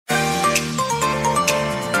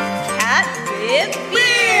with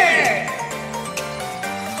Beard.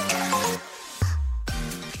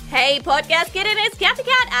 Hey, podcast kitten, it's Kathy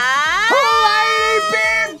Cat and... Lady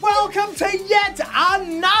Beard, welcome to yet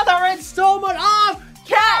another installment of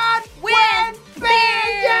Cat Win Beard.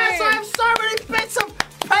 Yes, I have so many bits of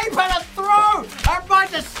paper to throw at my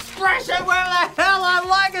discretion. Where the hell I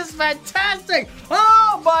like is fantastic.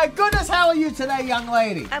 Oh my goodness, how are you today, young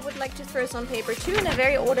lady? I would like to throw some paper too in a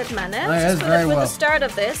very ordered manner. yes, Just very with well. the start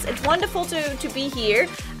of this. It's wonderful to be here,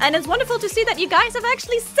 and it's wonderful to see that you guys have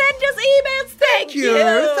actually sent us emails. Thank you.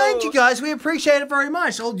 Thank you, guys. We appreciate it very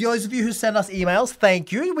much. All those of you who send us emails,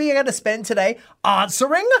 thank you. We are going to spend today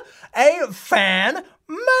answering a fan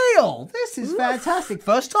mail. This is fantastic.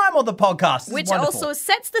 First time on the podcast. This is Which wonderful. also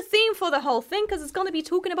sets the theme for the whole thing, because it's going to be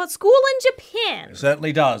talking about school in Japan.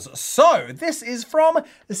 Certainly does. So, this is from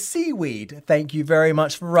Seaweed. Thank you very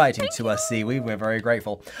much for writing to us, Seaweed. We're very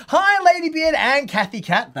grateful. Hi, Lady Beard and Kathy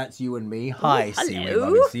Cat. That's you and me. Hi, hello. Seaweed.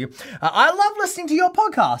 Lovely to see you. I love listening to your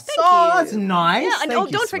podcast. Thank Oh, you. that's nice. Yeah, and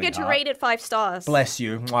Thank you, don't forget to sweetheart. rate it 5 stars. Bless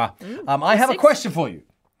you. Mwah. I have a 6. question for you.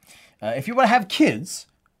 If you want to have kids,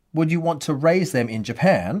 would you want to raise them in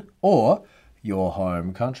Japan or your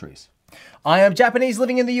home countries? I am Japanese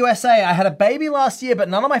living in the USA. I had a baby last year, but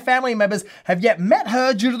none of my family members have yet met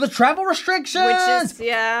her due to the travel restrictions. Which is,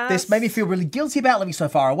 yeah. This made me feel really guilty about living so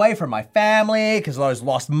far away from my family because those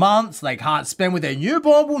lost months they can't spend with their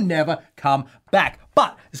newborn will never come back.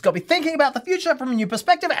 But it's got me thinking about the future from a new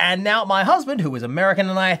perspective, and now my husband, who is American,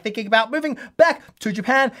 and I are thinking about moving back to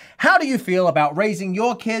Japan. How do you feel about raising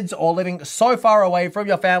your kids or living so far away from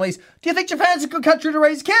your families? Do you think Japan's a good country to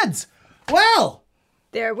raise kids? Well,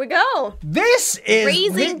 There we go. this is...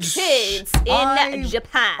 Raising kids in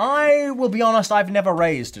Japan. I will be honest, I've never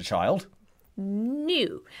raised a child.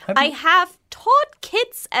 New. Have I you? have taught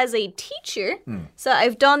kids as a teacher. So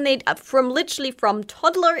I've done it from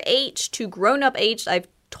toddler age to grown-up age. I've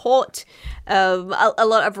taught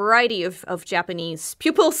a variety of Japanese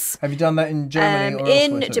pupils. Have you done that in Germany or elsewhere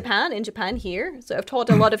too? In Japan here. So I've taught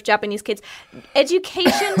a lot of Japanese kids.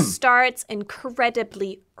 Education starts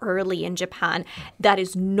incredibly early in Japan. That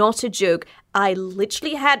is not a joke. I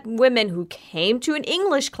literally had women who came to an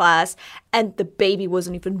English class and the baby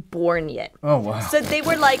wasn't even born yet. Oh, wow. So they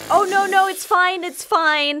were like, oh, no, it's fine.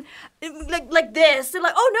 Like this. They're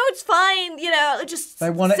like, oh, no, it's fine. You know, just They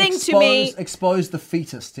want sing to to me. expose the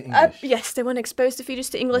fetus to English. Yes, they want to expose the fetus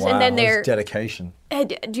to English. Wow, And then that's dedication.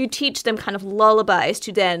 you teach them kind of lullabies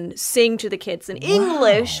to then sing to the kids in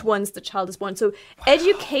English once the child is born. So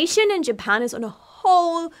education in Japan is on a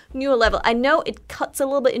whole new level. I know it cuts a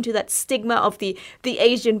little bit into that stigma of the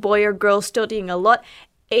Asian boy or girl studying a lot.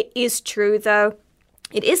 It is true, though.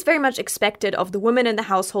 It is very much expected of the woman in the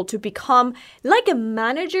household to become like a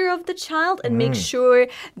manager of the child and make sure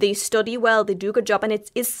they study well, they do a good job. And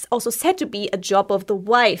it is also said to be a job of the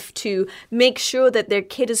wife to make sure that their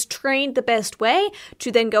kid is trained the best way,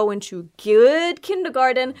 to then go into good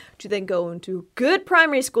kindergarten, to then go into good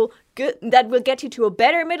primary school, that will get you to a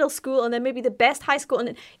better middle school and then maybe the best high school.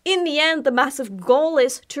 And in the end, the massive goal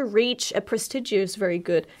is to reach a prestigious, very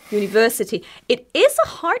good university. It is a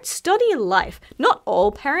hard study in life. Not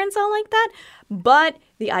all parents are like that, but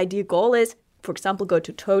the ideal goal is, for example, go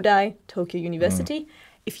to Todai, Tokyo University.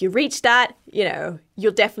 If you reach that, you're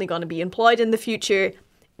definitely going to be employed in the future.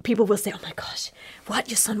 People will say, oh my gosh, what?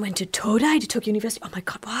 Your son went to Todai, to Tokyo University? Oh my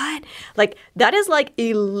God, what? Like, that is like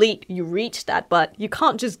elite. You reach that, but you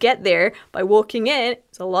can't just get there by walking in.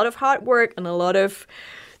 It's a lot of hard work and a lot of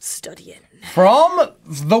studying. From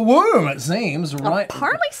the womb, it seems, right?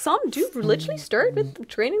 Apparently some do literally start with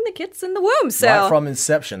training the kids in the womb. So Right from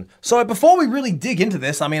inception. So before we really dig into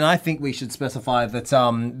this, I think we should specify that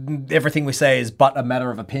everything we say is but a matter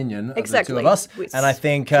of opinion of the two of us. It's And I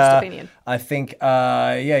think, just opinion.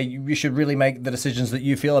 you should really make the decisions that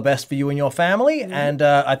you feel are best for you and your family. And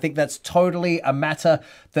I think that's totally a matter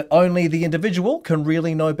that only the individual can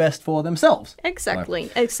really know best for themselves. Exactly.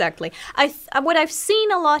 What I've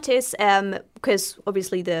seen a lot is because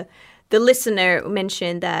obviously the listener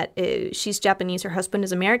mentioned that she's Japanese, her husband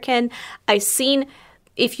is American. I've seen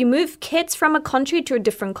if you move kids from a country to a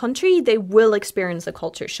different country, they will experience a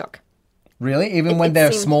culture shock. Really? Even when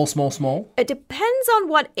they're small? It depends on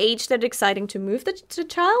what age they're deciding to move the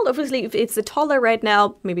child. Obviously, if it's a toddler right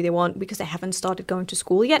now, maybe they won't because they haven't started going to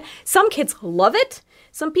school yet. Some kids love it.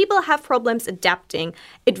 Some people have problems adapting.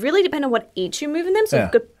 It really depends on what age you're moving them. So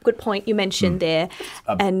good point you mentioned there.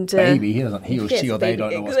 Baby, he or she or they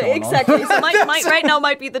don't know what's going on. Exactly. So right now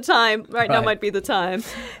might be the time. Now might be the time.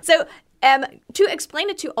 So To explain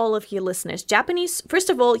it to all of your listeners, Japanese, first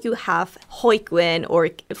of all, you have hoikuen, or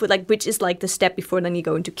which is like the step before then you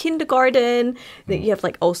go into kindergarten. Then you have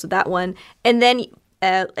like also that one, and then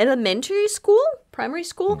elementary school, primary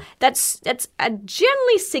school. That's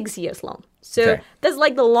generally 6 years long. So that's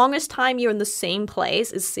like the longest time you're in the same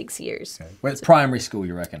place is 6 years. Okay. Well, it's primary school,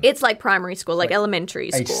 you reckon? It's like primary school, like elementary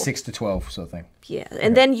school. Age 6 to 12 sort of thing. Yeah.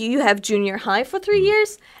 And then you have junior high for 3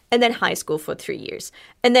 years, and then high school for 3 years.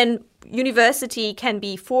 And then university can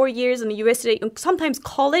be 4 years in the US today. Sometimes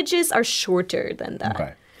colleges are shorter than that.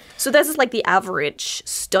 Okay. So this is like the average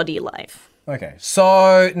study life. Okay,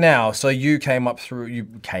 so now, you came up through,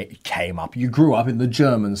 you grew up in the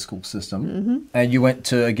German school system, and you went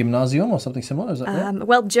to a gymnasium or something similar, is that right?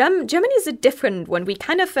 Well, Germany is a different one. We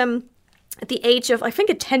kind of, at the age of, I think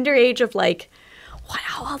a tender age of like,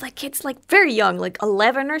 how old are kids? Like very young, like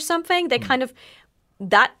 11 or something. They kind of,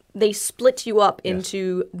 they split you up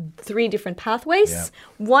into 3 different pathways. Yeah.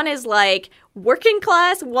 One is like working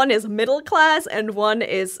class, one is middle class, and one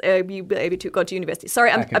is you be able to go to university.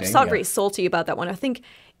 Sorry, I'm sorry salty about that one. I think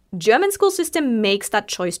German school system makes that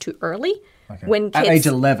choice too early. Okay. When kids, at age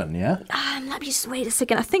 11, yeah? let me just wait a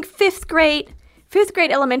second. I think fifth grade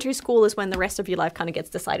elementary school is when the rest of your life kind of gets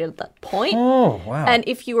decided at that point. Oh, wow. And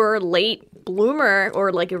if you are a late bloomer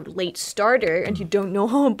or like a late starter and you don't know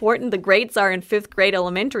how important the grades are in 5th grade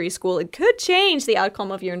elementary school, it could change the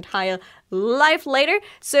outcome of your entire life later.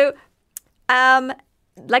 So,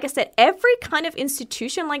 like I said, every kind of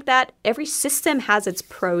institution like that, every system has its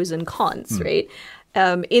pros and cons, right?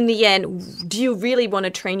 In the end, do you really want to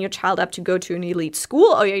train your child up to go to an elite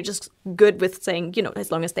school, or are you just good with saying,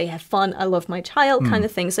 as long as they have fun, I love my child kind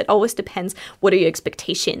of things? It always depends. What are your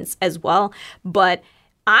expectations as well? But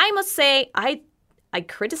I must say, I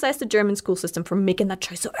criticize the German school system for making that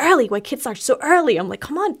choice so early. Why kids are so early? I'm like,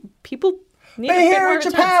 come on, people need but a bit here more in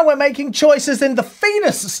time. Japan, we're making choices in the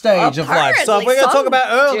fetus stage of life. So if we're going to talk about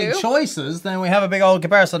early do. choices, then we have a big old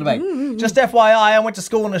comparison to make. Just FYI, I went to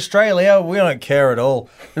school in Australia. We don't care at all.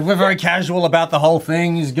 We're very casual about the whole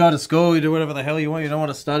thing. You just go to school, you do whatever the hell you want. You don't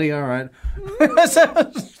want to study, all right. So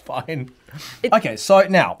it's fine. Okay, so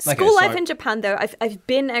now. School life in Japan, though, I've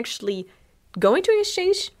been actually going to an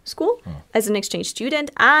exchange school as an exchange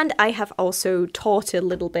student, and I have also taught a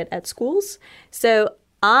little bit at schools. So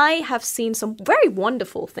I have seen some very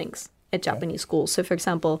wonderful things at Japanese schools. So, for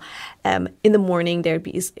example, in the morning, there'd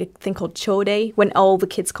be a thing called Chodei, when all the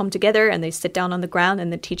kids come together and they sit down on the ground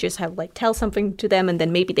and the teachers have tell something to them, and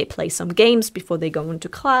then maybe they play some games before they go into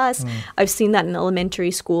class. I've seen that in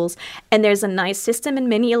elementary schools. And there's a nice system in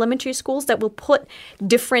many elementary schools that will put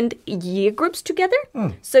different year groups together.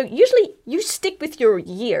 So usually you stick with your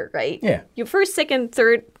year, right? Yeah. Your first, second,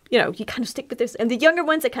 third, you kind of stick with this. And the younger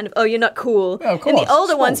ones are kind of, oh, you're not cool. Yeah, of and the course.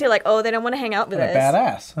 older ones, you're like, oh, they don't want to hang out with us.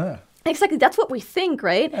 Badass. Yeah. Exactly. That's what we think,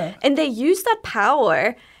 right? Yeah. And they use that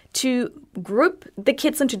power to group the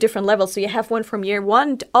kids into different levels. So you have one from year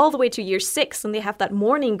 1 all the way to year 6, and they have that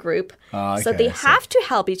morning group. So they have to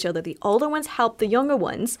help each other. The older ones help the younger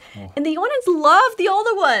ones, and the younger ones love the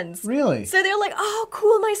older ones. Really? So they're like, oh,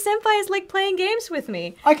 cool, my senpai is playing games with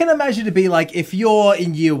me. I can imagine to be if you're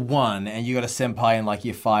in year 1 and you got a senpai in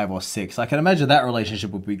year 5 or 6, I can imagine that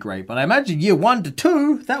relationship would be great. But I imagine year 1 to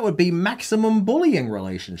 2, that would be maximum bullying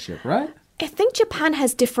relationship, right? I think Japan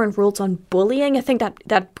has different rules on bullying. I think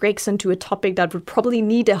that breaks into a topic that would probably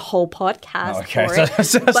need a whole podcast for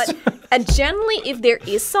it. But generally, if there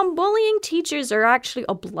is some bullying, teachers are actually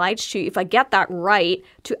obliged to, if I get that right,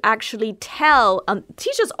 to actually tell.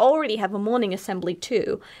 Teachers already have a morning assembly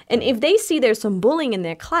too. And if they see there's some bullying in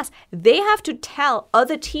their class, they have to tell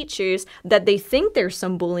other teachers that they think there's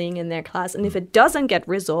some bullying in their class. And if it doesn't get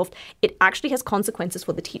resolved, it actually has consequences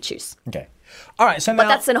for the teachers. Okay. All right, so now... But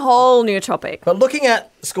that's a whole new topic. But looking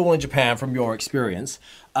at school in Japan from your experience,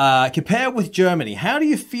 compared with Germany, how do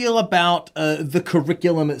you feel about the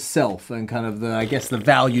curriculum itself and kind of the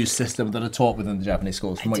value system that are taught within the Japanese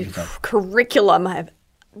schools? From what you've done? Curriculum, I have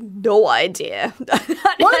no idea.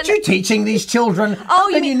 Why aren't you teaching these children? How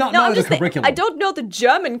can you not know the curriculum? I don't know the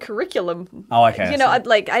German curriculum. Oh, okay.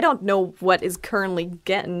 I don't know what is currently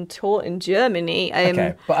getting taught in Germany.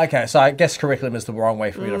 So I guess curriculum is the wrong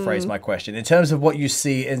way for me to phrase my question. In terms of what you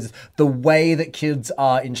see is the way that kids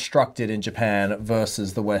are instructed in Japan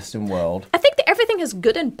versus the Western world. I think everything everything has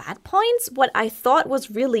good and bad points. What I thought was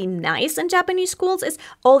really nice in Japanese schools is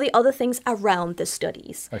all the other things around the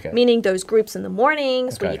studies. Okay. Meaning those groups in the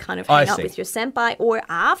mornings where Okay. you kind of I hang out see. with your senpai, or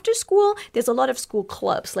after school, there's a lot of school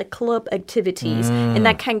clubs, like club activities. And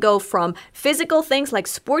that can go from physical things like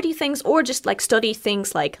sporty things, or just like study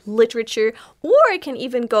things like literature, or it can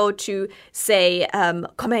even go to say,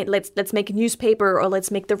 come on, let's make a newspaper, or let's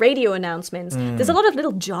make the radio announcements. There's a lot of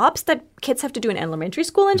little jobs that kids have to do in elementary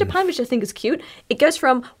school in Japan, which I think is cute. It goes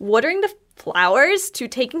from watering the flowers to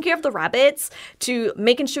taking care of the rabbits to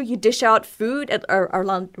making sure you dish out food at our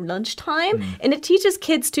lunchtime. And it teaches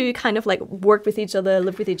kids to kind of like work with each other,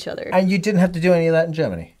 live with each other. And you didn't have to do any of that in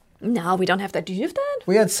Germany? No, we don't have that. Do you have that?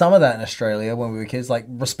 We had some of that in Australia when we were kids, like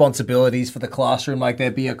responsibilities for the classroom. Like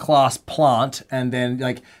there'd be a class plant, and then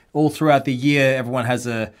like all throughout the year, everyone has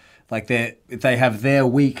they have their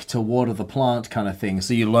week to water the plant kind of thing.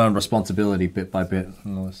 So you learn responsibility bit by bit.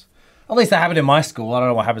 And all this. At least that happened in my school. I don't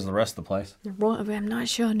know what happens in the rest of the place. I'm not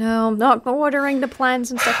sure. No, I'm not watering the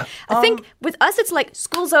plants and stuff. I think with us, it's like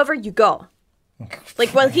school's over, you go.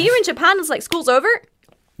 Like, well, here in Japan, it's like school's over.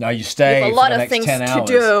 No, you stay A for lot the of next things 10 hours.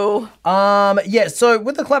 to do. Yeah, so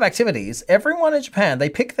with the club activities, everyone in Japan, they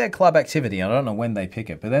pick their club activity. I don't know when they pick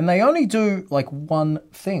it, but then they only do like one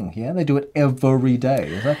thing, yeah? They do it every day.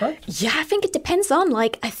 Is that correct? Yeah, I think it depends on,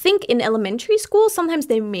 like, I think in elementary school, sometimes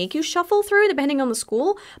they make you shuffle through depending on the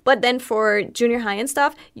school. But then for junior high and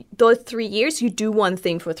stuff, those 3 years, you do one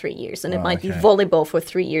thing for 3 years. And it might be volleyball for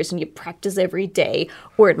 3 years and you practice every day.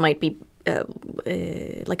 Or it might be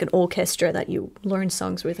like an orchestra that you learn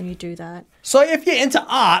songs with and you do that. So if you're into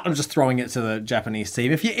art, I'm just throwing it to the Japanese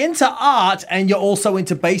team. If you're into art and you're also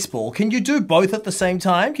into baseball, can you do both at the same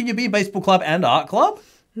time? Can you be a baseball club and art club?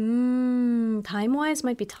 Time-wise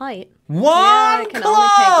might be tight. One I can only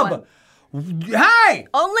club! Hey!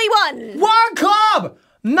 Only one! One club!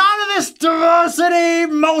 None of this diversity,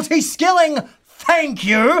 multi-skilling. Thank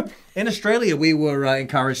you. In Australia, we were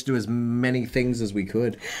encouraged to do as many things as we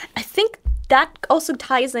could. I think that also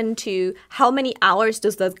ties into how many hours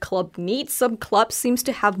does the club need. Some clubs seems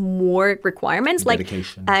to have more requirements.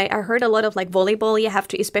 Dedication. Like I heard a lot of like volleyball, you have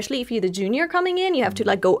to, especially if you're the junior coming in, you have to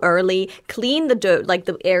like go early, clean the dirt, like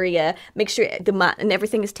the area, make sure the mat and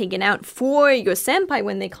everything is taken out for your senpai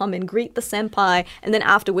when they come and greet the senpai. And then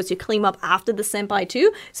afterwards you clean up after the senpai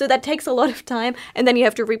too. So that takes a lot of time. And then you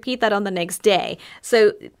have to repeat that on the next day.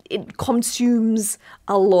 So it consumes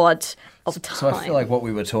a lot of time. So I feel like what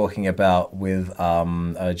we were talking about with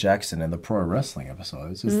Jackson in the pro wrestling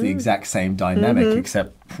episodes is the exact same dynamic,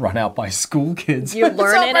 except run out by school kids. You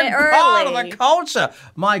learn it part of early. the culture.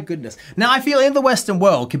 My goodness. Now I feel in the Western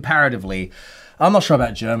world, comparatively, I'm not sure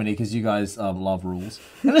about Germany because you guys love rules.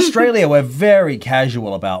 In Australia, we're very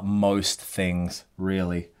casual about most things,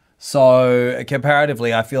 really. So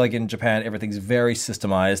comparatively, I feel like in Japan, everything's very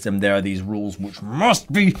systemized and there are these rules which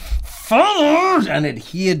must be followed and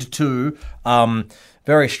adhered to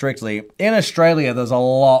very strictly. In Australia, there's a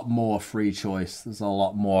lot more free choice. There's a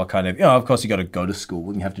lot more kind of, of course, you got to go to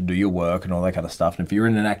school and you have to do your work and all that kind of stuff. And if you're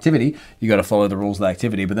in an activity, you got to follow the rules of the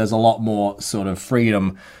activity. But there's a lot more sort of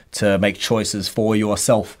freedom to make choices for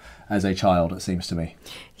yourself as a child, it seems to me.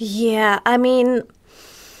 Yeah, I mean,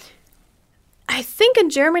 I think in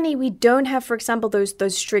Germany we don't have, for example,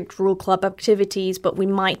 those strict rule club activities, but we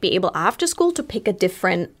might be able after school to pick a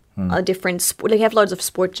different sport. They have loads of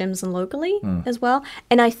sport gyms and locally as well.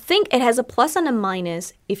 And I think it has a plus and a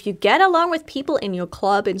minus. If you get along with people in your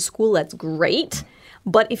club in school, that's great.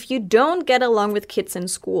 But if you don't get along with kids in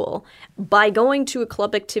school, by going to a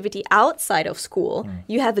club activity outside of school,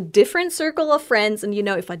 you have a different circle of friends. And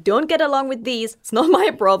if I don't get along with these, it's not my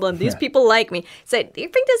problem. These people like me. So I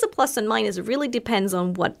think there's a plus and minus. It really depends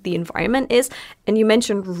on what the environment is. And you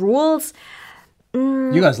mentioned rules.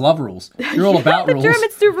 You guys love rules. You're all about the rules.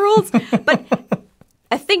 Germans do rules. But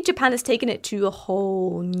I think Japan has taken it to a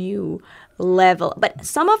whole new level. But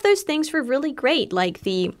some of those things were really great, like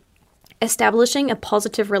the establishing a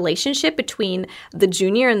positive relationship between the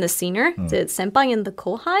junior and the senior, the senpai and the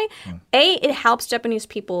kohai. It helps Japanese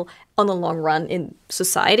people on the long run in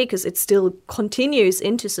society because it still continues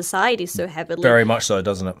into society so heavily. Very much so,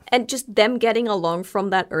 doesn't it? And just them getting along from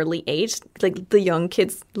that early age, like the young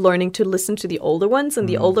kids learning to listen to the older ones and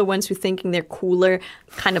the older ones who thinking they're cooler,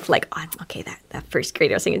 kind of like, oh, okay, that first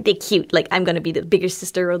grader, I was thinking, they're cute. Like, I'm going to be the bigger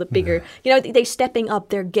sister or the bigger, they're stepping up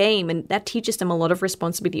their game and that teaches them a lot of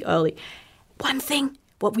responsibility early. One thing,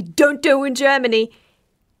 what we don't do in Germany,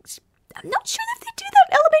 I'm not sure if they do that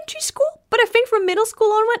in elementary school, but I think from middle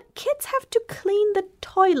school onward, kids have to clean the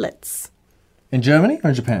toilets. In Germany or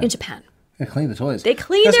in Japan? In Japan. They clean the toilets. They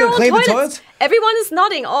clean That's their gonna own clean the toilets. toilets? Everyone is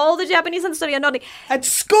nodding. All the Japanese in the study are nodding. At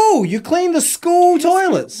school, you clean the school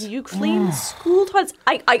toilets. You clean school toilets.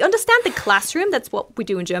 I understand the classroom. That's what we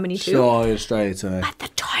do in Germany too. Sure, Australia too. But the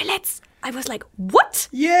toilets, I was like, what?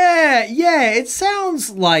 Yeah. It sounds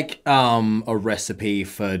like a recipe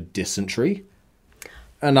for dysentery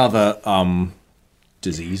and other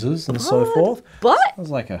diseases and so forth. But Sounds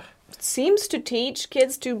like a. seems to teach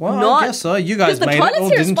kids to Well, not. I guess so. You guys because the made it, toilets all,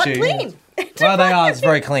 here are didn't spot you? clean. Well, they are. It's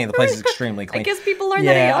very clean. The place is extremely clean. I guess people learn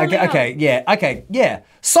that young. Yeah.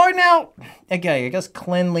 So now, okay, I guess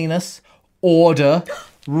cleanliness, order,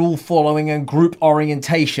 rule following, and group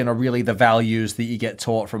orientation are really the values that you get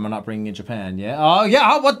taught from an upbringing in Japan. Yeah. Oh,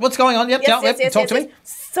 yeah. What's going on? Yep. Talk to me.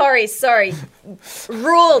 Sorry.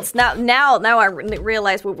 Rules. Now I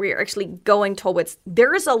realize what we're actually going towards.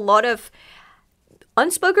 There is a lot of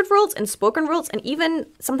unspoken rules and spoken rules, and even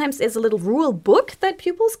sometimes there's a little rule book that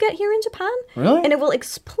pupils get here in Japan. Really? And it will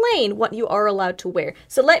explain what you are allowed to wear.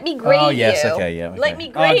 So let me grade you. Oh, yes. Okay. Yeah. Let me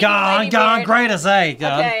grade you. Go on. Grade us, eh? Go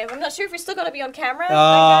on. Okay, I'm not sure if you're still going to be on camera.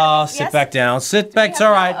 Oh, sit Yes? back down. Sit back. It's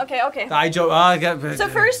all right. Okay. So So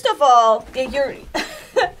first of all, you're...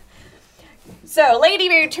 So, Lady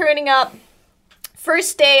Beard turning up,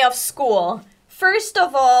 first day of school. First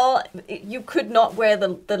of all, you could not wear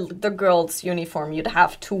the girls' uniform. You'd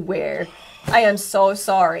have to wear. I am so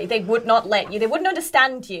sorry. They would not let you. They wouldn't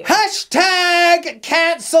understand you. Hashtag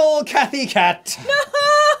cancel Kathy Cat.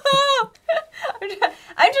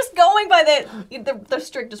 I'm just going by the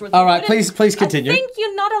strictest rules. All right, please continue. I think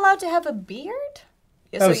you're not allowed to have a beard.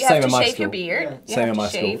 So was you the have same to in my shave your school. beard. Yeah. You Same have in to my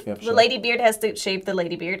school. shave. Yep, the sure. lady beard has to shave the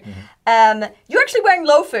lady beard. You're actually wearing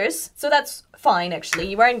loafers, so that's fine. Actually,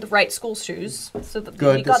 you're wearing the right school shoes, so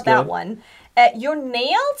Good, you that's got that good. one. Your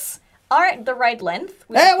nails aren't the right length.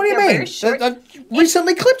 Hey, what do you They're mean? very short. I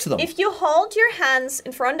recently clipped them. If you hold your hands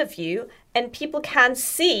in front of you and people can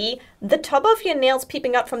see the top of your nails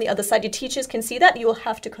peeping out from the other side, your teachers can see that, you will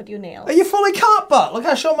have to cut your nails. You fully can't, but look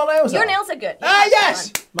how short my nails are. Your nails are good. You Ah, passed that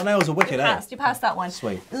yes! one. My nails are wicked, eh? You passed that one.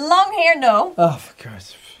 Sweet. Long hair, no. Oh, for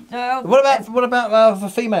Christ. No. What about for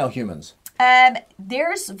female humans?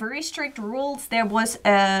 There's very strict rules. There was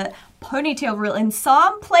a ponytail rule. In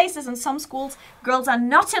some places, in some schools, girls are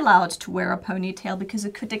not allowed to wear a ponytail because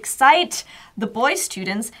it could excite the boy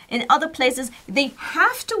students. In other places, they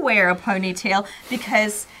have to wear a ponytail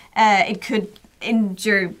because it could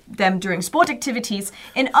injure them during sport activities.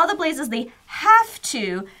 In other places, they have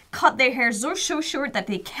to cut their hair so short that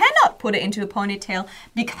they cannot put it into a ponytail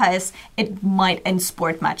because it might, in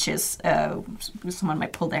sport matches, someone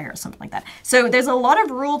might pull their hair or something like that. So there's a lot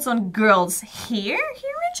of rules on girls here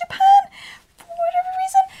in Japan for whatever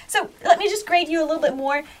reason. So let me just grade you a little bit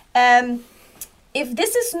more. If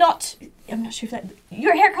this is not, I'm not sure if that,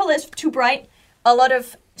 your hair color is too bright. A lot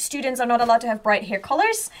of students are not allowed to have bright hair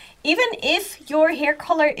colors. Even if your hair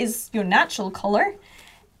color is your natural color,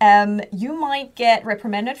 you might get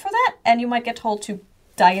reprimanded for that, and you might get told to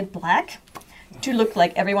dye it black to look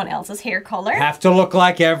like everyone else's hair color. Have to look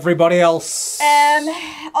like everybody else.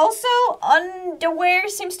 Also, underwear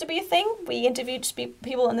seems to be a thing. We interviewed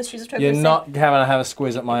people in the streets of Tokyo. You're not having to have a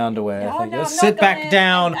squeeze at my underwear. No, I think. no, I'm Just not sit back gonna-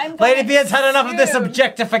 down. I'm Lady gonna Beard's had enough of this soon.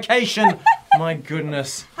 objectification. My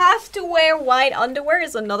goodness. Have to wear white underwear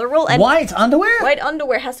is another rule. And White underwear? white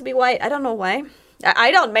underwear has to be white. I don't know why.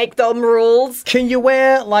 I don't make them rules. Can you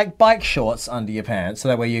wear like bike shorts under your pants so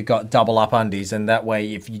that way you've got double up undies and that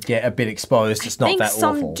way if you get a bit exposed it's I not think that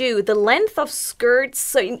some awful? do. The length of skirts.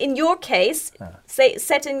 So in your case, say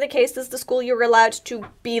setting the case as the school you're allowed to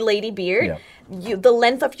be Lady Beard. Yeah. The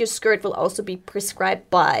length of your skirt will also be prescribed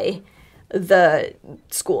by the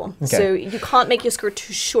school. Okay. So you can't make your skirt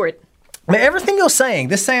too short. I mean, everything you're saying,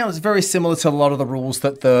 this sounds very similar to a lot of the rules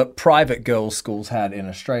that the private girls' schools had in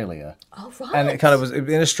Australia. Oh, right. And it kind of was,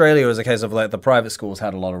 in Australia, it was a case of like the private schools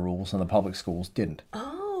had a lot of rules and the public schools didn't.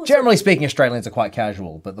 Oh, Generally speaking, Australians are quite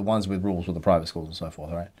casual, but the ones with rules were the private schools and so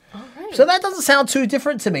forth, right? all right. So that doesn't sound too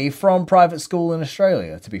different to me from private school in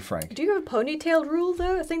Australia, to be frank. Do you have a ponytail rule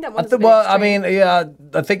though? I think that one's Well, I mean, yeah,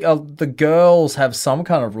 I think the girls have some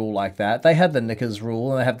kind of rule like that. They had the knickers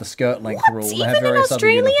rule and they have the skirt length rule. And they have Even in various other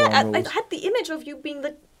Australia, uniform I rules. had the image of you being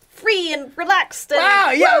the free and relaxed. And,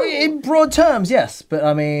 Wow, yeah, woo! in broad terms, yes. But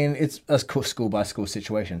I mean, it's a school by school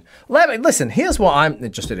situation. Listen, here's what I'm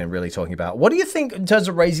interested in really talking about. What do you think in terms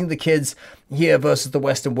of raising the kids here versus the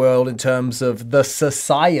Western world in terms of the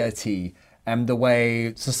society and the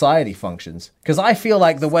way society functions? Because I feel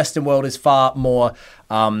like the Western world is far more,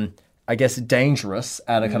 I guess, dangerous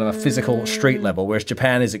at a kind of a physical street level, whereas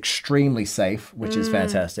Japan is extremely safe, which is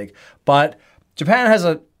fantastic. But Japan has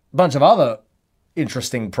a bunch of other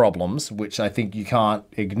interesting problems, which I think you can't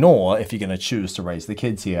ignore if you're going to choose to raise the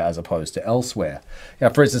kids here as opposed to elsewhere.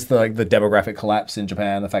 For instance, the demographic collapse in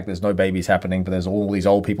Japan, the fact there's no babies happening, but there's all these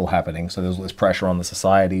old people happening, so there's all this pressure on the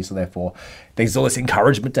society, so therefore there's all this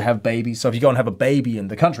encouragement to have babies. So if you go and have a baby in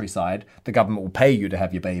the countryside, the government will pay you to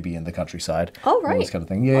have your baby in the countryside. Oh, right. All this kind of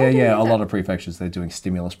thing. Yeah. A lot of prefectures, they're doing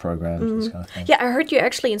stimulus programs, this kind of thing. Yeah, I heard you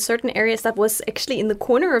actually in certain areas that was actually in the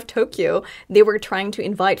corner of Tokyo, they were trying to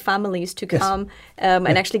invite families to come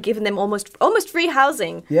and actually giving them almost free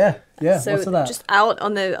housing. Yeah. So What's that? just out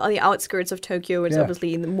on the outskirts of Tokyo, it's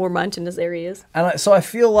obviously in the more mountainous areas. And so I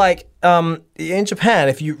feel like in Japan,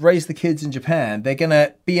 if you raise the kids in Japan, they're going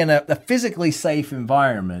to be in a physically safe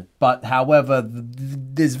environment. But however,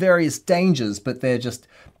 there's various dangers, but they're just,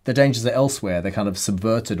 the dangers are elsewhere. They're kind of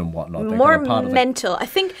subverted and whatnot. They're More kind of part of mental. I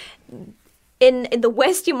think in the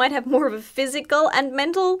West, you might have more of a physical and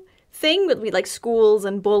mental thing with like schools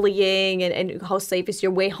and bullying and how safe is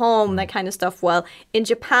your way home, that kind of stuff. Well, in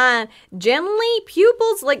Japan, generally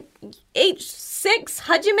pupils like age 6,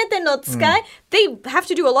 hajimete no tsukai, they have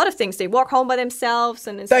to do a lot of things. They walk home by themselves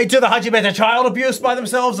and They do the hajimete child abuse by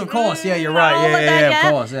themselves, of course. Yeah, you're right. Yeah,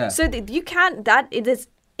 of course, yeah. So you can't, it is,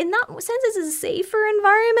 in that sense, it's a safer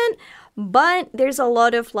environment, but there's a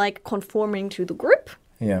lot of like conforming to the group.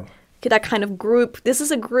 Yeah. That kind of group. This is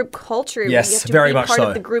a group culture. Yes, you have to very be much part so.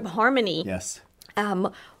 of the group harmony. Yes.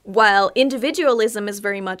 While individualism is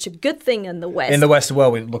very much a good thing in the West. In the Western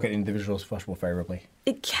world, we look at individuals much more favorably.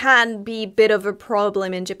 It can be a bit of a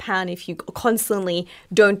problem in Japan if you constantly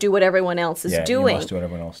don't do what everyone else is doing. You must do what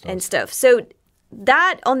everyone else does. And stuff. So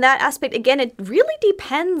on that aspect, again, it really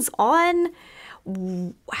depends on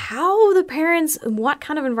how the parents, what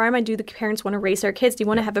kind of environment do the parents want to raise their kids? Do you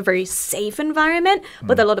want to have a very safe environment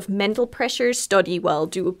with a lot of mental pressure, study well,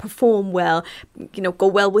 perform well, go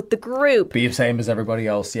well with the group? Be the same as everybody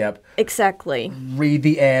else, yep. Exactly. Read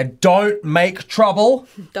the air. Don't make trouble.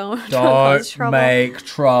 Don't cause trouble. Make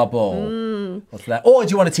trouble. What's that? Or do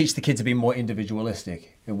you want to teach the kids to be more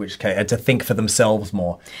individualistic? In which case, to think for themselves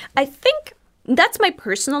more. I think that's my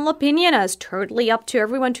personal opinion. It's totally up to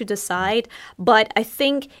everyone to decide. But I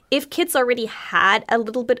think if kids already had a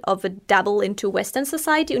little bit of a dabble into Western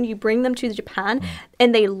society and you bring them to Japan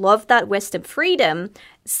and they love that Western freedom,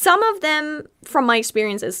 some of them, from my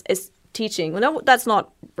experience as teaching, no, that's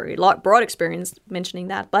not very broad experience mentioning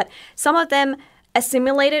that, but some of them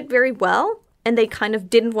assimilated very well and they kind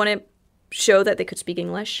of didn't want to show that they could speak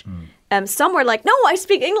English. Some were like, no, I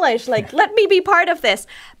speak English. Like, let me be part of this.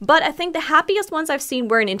 But I think the happiest ones I've seen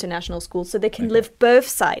were in international schools, so they can live both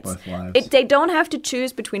sides. Both lives. They don't have to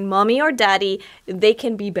choose between mommy or daddy. They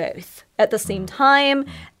can be both at the same time.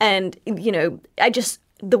 And,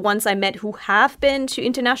 the ones I met who have been to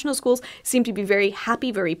international schools seem to be very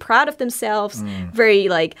happy, very proud of themselves, very,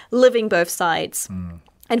 living both sides.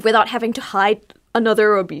 And without having to hide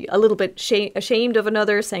another or be a little bit ashamed of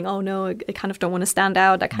another, saying, oh no, I kind of don't want to stand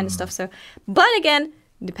out, that kind of stuff. So, but again,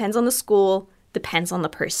 depends on the school, depends on the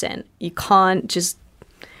person. You can't just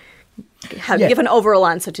give an overall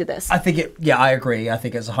answer to this. I think I agree. I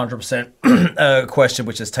think it's 100% a question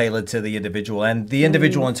which is tailored to the individual, and the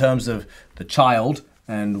individual in terms of the child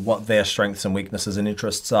and what their strengths and weaknesses and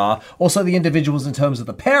interests are. Also the individuals in terms of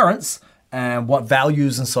the parents and what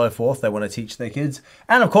values and so forth they want to teach their kids.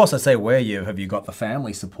 And of course, I say, have you got the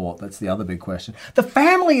family support? That's the other big question. The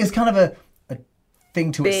family is kind of a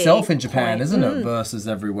thing to itself in Japan, isn't it? Versus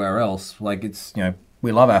everywhere else. Like it's,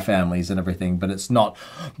 we love our families and everything, but it's not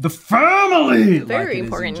the family Very like it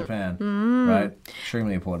important. is in Japan. Right?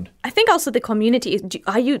 Extremely important. I think also the community,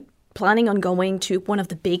 are you planning on going to one of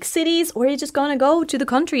the big cities or are you just going to go to the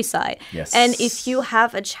countryside? Yes. And if you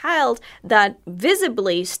have a child that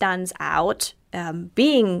visibly stands out,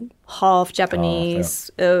 being half Japanese,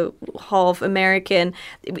 half American,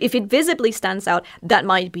 if it visibly stands out, that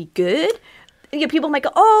might be good. People might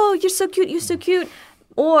go, oh, you're so cute.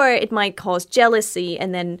 Or it might cause jealousy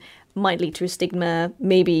and then might lead to a stigma.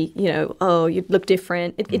 Maybe, oh, you look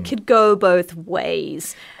different. It could go both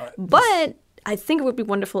ways. But I think it would be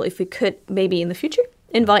wonderful if we could maybe in the future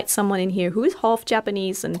invite someone in here who is half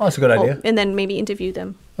Japanese and that's a good idea. And then maybe interview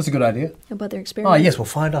them. That's a good idea. About their experience. Oh yes, we'll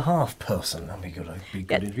find a half person. That'd be good.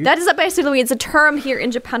 Interview. That is basically, it's a term here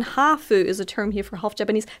in Japan. Hafu is a term here for half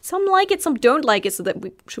Japanese. Some like it, some don't like it, so that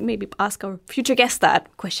we should maybe ask our future guest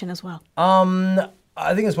that question as well.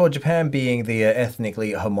 I think as well, Japan being the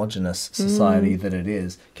ethnically homogenous society that it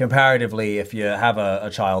is, comparatively, if you have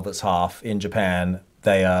a child that's half in Japan,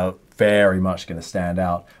 they are very much going to stand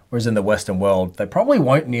out. Whereas in the Western world, they probably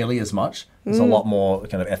won't nearly as much. There's a lot more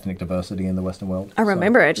kind of ethnic diversity in the Western world. I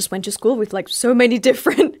remember I just went to school with so many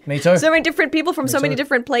different... Me too. So many different people from many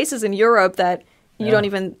different places in Europe that You don't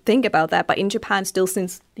even think about that. But in Japan, still,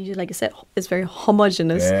 since, like I said, it's very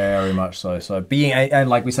homogenous. Very much so. So being, and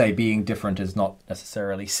like we say, being different is not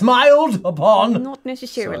necessarily smiled upon. Not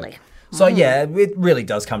necessarily. So yeah, it really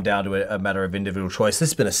does come down to a matter of individual choice. This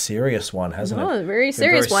has been a serious one, hasn't it? Oh, a very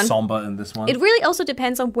serious very one. Somber in this one. It really also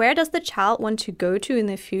depends on where does the child want to go to in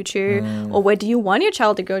the future, or where do you want your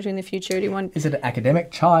child to go to in the future? Do you want? Is it an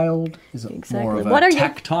academic child? Is it more of a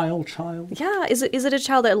tactile child? Yeah, is it a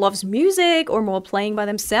child that loves music or more playing by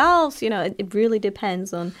themselves? It really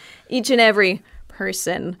depends on each and every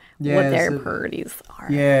person what their priorities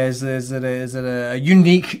are. Yeah, is it a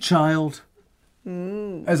unique child?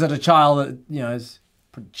 Is it a child that is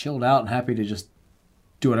pretty chilled out and happy to just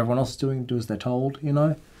do what everyone else is doing, do as they're told?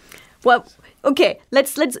 Well, okay,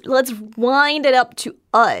 let's wind it up to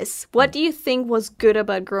us. What do you think was good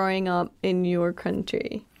about growing up in your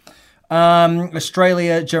country?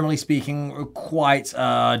 Australia, generally speaking, quite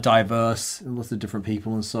diverse, lots of different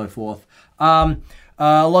people and so forth.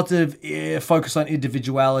 Lots of focus on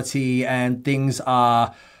individuality, and things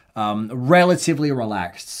are relatively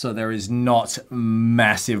relaxed, so there is not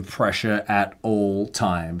massive pressure at all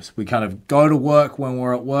times. We kind of go to work when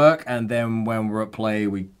we're at work, and then when we're at play,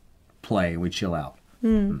 we chill out.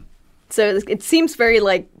 So it seems very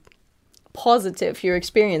positive. Your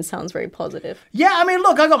experience sounds very positive. Yeah, I mean,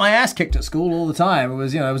 look, I got my ass kicked at school all the time. It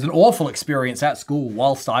was an awful experience at school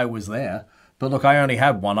whilst I was there. But look, I only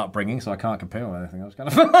had one upbringing, so I can't compare with anything else.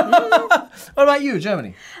 What about you,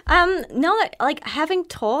 Germany? No, having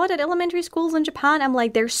taught at elementary schools in Japan, I'm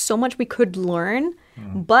there's so much we could learn,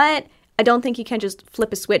 but I don't think you can just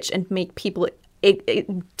flip a switch and make people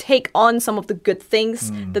take on some of the good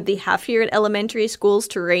things that they have here at elementary schools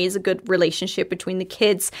to raise a good relationship between the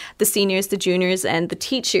kids, the seniors, the juniors, and the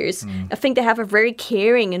teachers. I think they have a very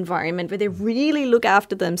caring environment where they really look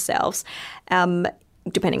after themselves.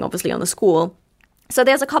 Depending obviously on the school. So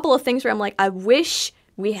there's a couple of things where I'm I wish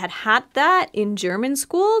we had that in German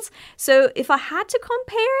schools. So if I had to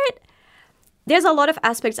compare it, there's a lot of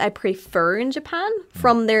aspects I prefer in Japan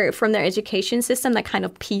from their education system, that kind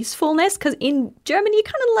of peacefulness. Because in Germany, you're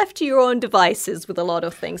kind of left to your own devices with a lot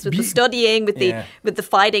of things, with the studying, with the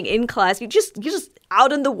fighting in class. You're just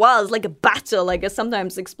out in the wild, like a battle. I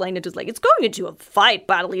sometimes explain it as it's going into a fight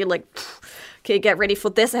battle. You're okay, get ready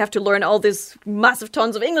for this. I have to learn all this massive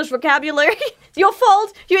tons of English vocabulary. It's your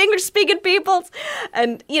fault, you English-speaking people.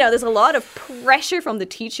 And, there's a lot of pressure from the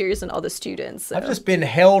teachers and other students. So. I've just been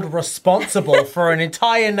held responsible for an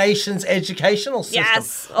entire nation's educational system.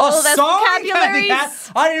 Yes, all that vocabulary.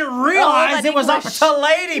 I didn't realise it was up to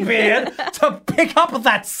Ladybeard to pick up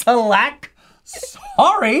that slack.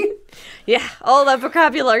 Sorry. Yeah, all that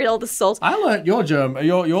vocabulary, all the salts. I learnt your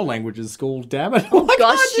language in school, damn it. Oh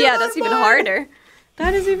gosh, yeah, that's even harder.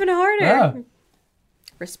 That is even harder. Yeah.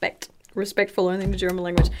 Respect for learning the German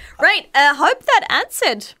language. Right, hope that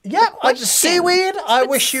answered. Yeah, Seaweed, I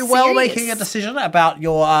wish you well making a decision about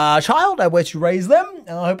your child and where to raise them.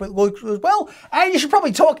 I hope it works as well. And you should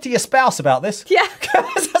probably talk to your spouse about this. Yeah.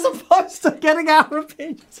 As opposed to getting our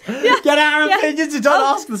opinions. Yeah. Get our opinions and don't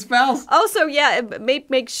ask the spouse. Also,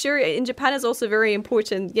 make sure in Japan is also very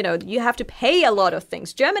important. You have to pay a lot of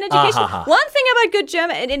things. German education. One thing about good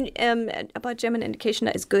German education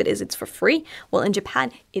that is good is it's for free. Well, in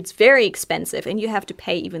Japan, it's very expensive, and you have to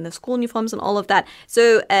pay even the school uniforms and all of that.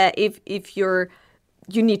 So if you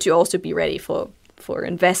need to also be ready for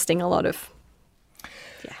investing a lot of.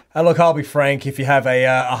 And look, I'll be frank, if you have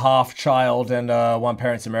a half child and one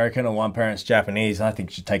parent's American and one parent's Japanese, I think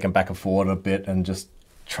you should take them back and forward a bit and just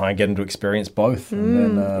try and get them to experience both.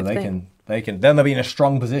 And then then they'll be in a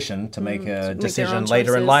strong position to make a decision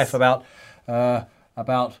later in life about where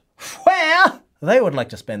they would like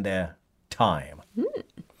to spend their time.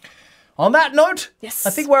 On that note, yes. I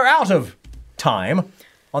think we're out of time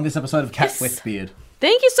on this episode of Cat with Beard.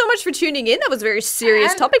 Thank you so much for tuning in. That was a very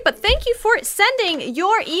serious topic, but thank you for sending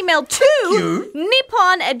your email to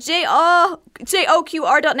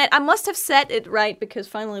nippon@joqr.net. I must have said it right because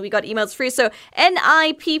finally we got emails free. So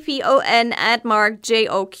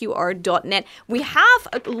nippon@joqr.net. We have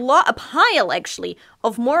a pile actually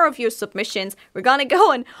of more of your submissions. We're gonna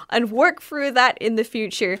go and work through that in the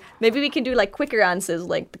future. Maybe we can do quicker answers,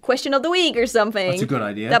 like the question of the week or something. That's a good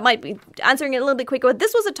idea. That might be answering it a little bit quicker. But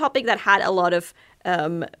this was a topic that had a lot of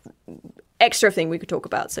extra thing we could talk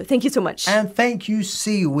about. So thank you so much. And thank you,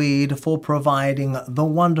 Seaweed, for providing the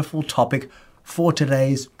wonderful topic for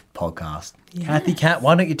today's podcast. Yeah. Kathy Cat,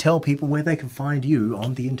 why don't you tell people where they can find you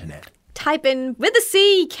on the internet? type in with a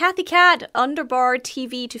C, Kathy Cat _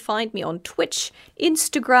 TV to find me on Twitch,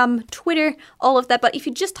 Instagram, Twitter, all of that. But if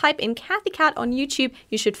you just type in Kathy Cat on YouTube,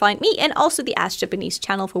 you should find me and also the Ask Japanese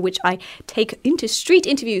channel, for which I take into street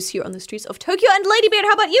interviews here on the streets of Tokyo. And Ladybeard,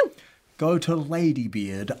 how about you? Go to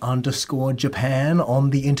Ladybeard_Japan on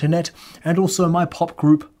the internet, and also my pop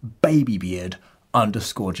group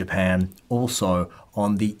Babybeard_Japan, also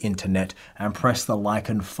on the internet, and press the like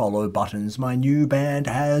and follow buttons. My new band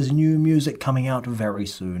has new music coming out very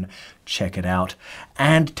soon. Check it out.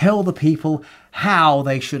 And tell the people how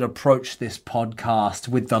they should approach this podcast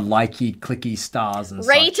with the likey, clicky stars and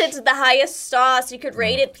Rate such. it the highest stars you could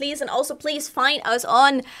rate it, please. And also, please find us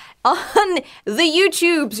on the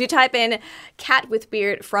YouTubes. You type in Cat with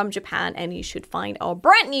Beard from Japan, and you should find our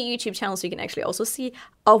brand new YouTube channel, so you can actually also see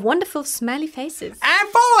our wonderful smiley faces. And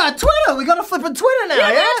follow our Twitter. We got a flippin' Twitter now,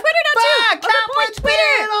 Yeah, we have a Twitter now, too. Cat On the with Twitter.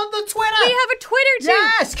 Beard on the Twitter. We have a Twitter too.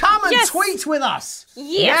 Yes, come and Yes. tweet with us.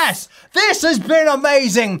 Yes. This has been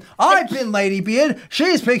amazing. I've been Ladybeard.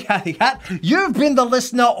 She's been Kathy Cat. You've been the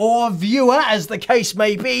listener or viewer, as the case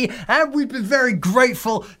may be, and we've been very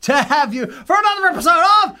grateful to have you for another episode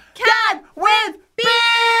of Cat with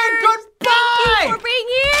Beard. Goodbye. Thank you for being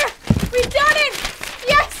here. We've done it.